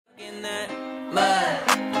In that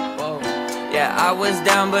mud. Whoa. Yeah, I was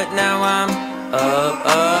down, but now I'm up, up,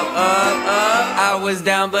 up, up. I was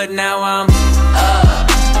down, but now I'm up.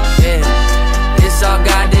 Yeah, it's all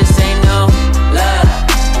God, this ain't no love.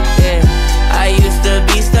 Yeah, I used to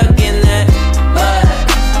be stuck in that mud.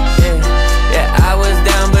 Yeah, yeah, I was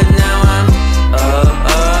down, but now I'm up,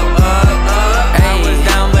 up, up, up. I was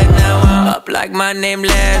down, but now I'm up like my name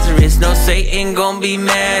Lazarus. No Satan gon' be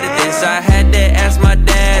mad at this. I had to ask my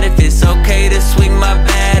dad if it's okay to swing my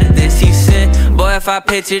bat at this. He said, boy, if I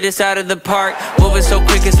picture this out of the park, moving so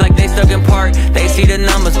quick it's like they stuck in park. They see the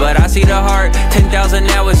numbers, but I see the heart. 10,000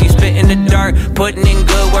 hours you spent in the dark, putting in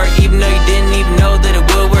good work, even though you didn't even know that it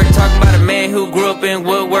would work. Talking about a man who grew up in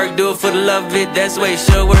woodwork, do it for the love of it, that's the way it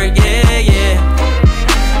should work. Yeah, yeah.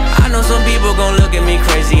 I know some people gon' look at me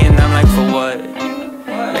crazy and I'm like, for what?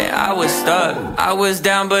 Man, I was stuck, I was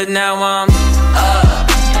down, but now I'm up.